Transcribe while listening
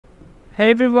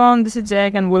Hey everyone, this is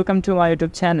Jack and welcome to my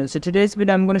YouTube channel. So today's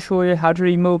video I'm going to show you how to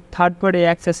remove third-party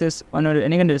accesses on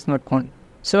any kind of smartphone.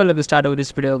 So let's start with this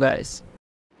video, guys.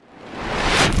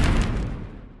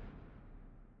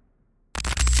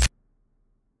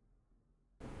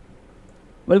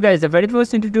 Well guys, the very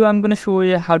first thing to do, I'm going to show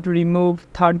you how to remove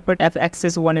third-party app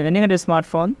access on any kind of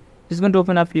smartphone. Just going to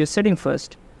open up your setting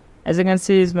first. As you can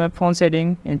see, is my phone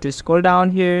setting, and to scroll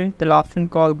down here, the option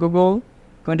called Google.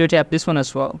 Going to tap this one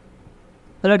as well.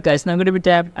 Alright guys, now I'm going to be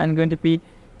tapped and going to be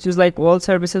choose like all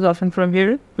services option from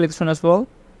here. Click this one as well.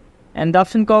 And the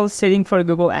option called setting for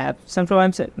Google apps.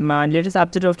 Sometimes my latest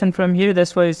update option from here,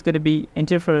 that's why it's going to be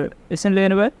entered for recently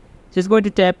anyway. Just going to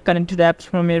tap connect to the apps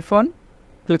from your phone.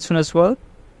 Click this one as well.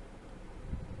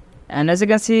 And as you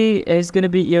can see, it's going to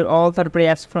be your all third-party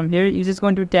apps from here. You're just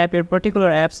going to tap your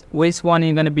particular apps, which one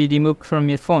is going to be removed from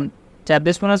your phone. Tap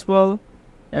this one as well.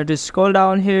 Now to scroll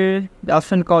down here, the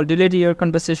option called delete your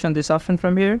conversation, this option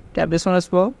from here. Tap this one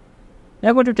as well.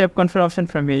 Now go to tap confirm option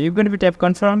from here. You're going to be tap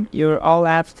confirm. Your all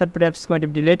apps, third-party apps is going to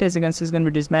be deleted. As you can see, it's going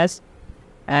to be dismissed.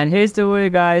 And here's the way,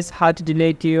 guys, how to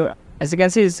delete your. As you can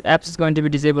see, this apps is going to be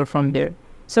disabled from here.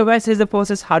 So guys, here's the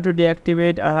process how to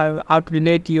deactivate or how to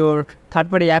delete your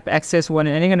third-party app access on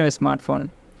any kind of smartphone.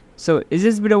 So is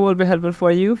this video will be helpful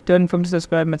for you? Don't forget to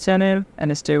subscribe my channel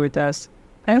and stay with us.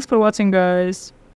 Thanks for watching, guys.